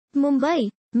Mumbai,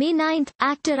 May 9.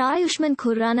 Actor Ayushmann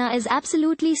Khurrana is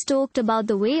absolutely stoked about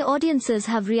the way audiences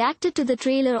have reacted to the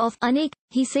trailer of Anek.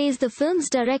 He says the film's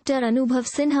director Anubhav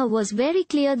Sinha was very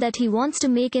clear that he wants to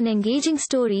make an engaging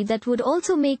story that would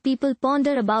also make people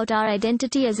ponder about our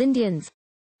identity as Indians.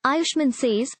 Ayushmann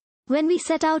says, "When we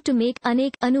set out to make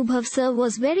Anek, Anubhav sir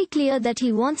was very clear that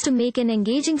he wants to make an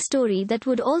engaging story that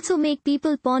would also make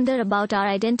people ponder about our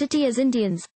identity as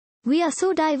Indians. We are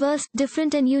so diverse,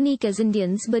 different and unique as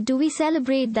Indians, but do we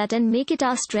celebrate that and make it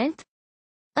our strength?"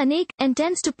 Anek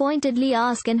intends to pointedly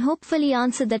ask and hopefully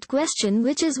answer that question,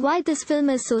 which is why this film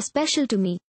is so special to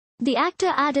me. The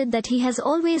actor added that he has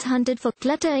always hunted for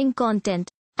clutter-breaking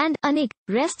content, and Anek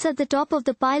rests at the top of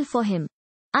the pile for him.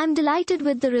 "I'm delighted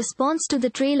with the response to the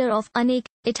trailer of Anek.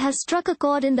 It has struck a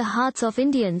chord in the hearts of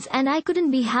Indians and I couldn't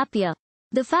be happier.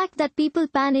 The fact that people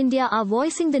pan-India are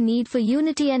voicing the need for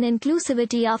unity and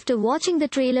inclusivity after watching the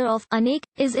trailer of Anek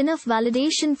is enough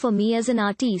validation for me as an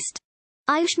artiste."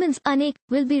 Ayushmann's Anek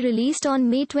will be released on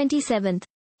May 27.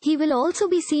 He will also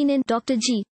be seen in Dr.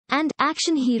 G and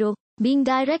Action Hero, being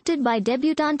directed by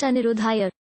debutant Anirudh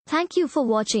Iyer. Thank you for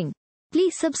watching.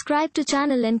 Please subscribe to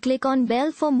channel and click on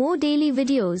bell for more daily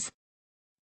videos.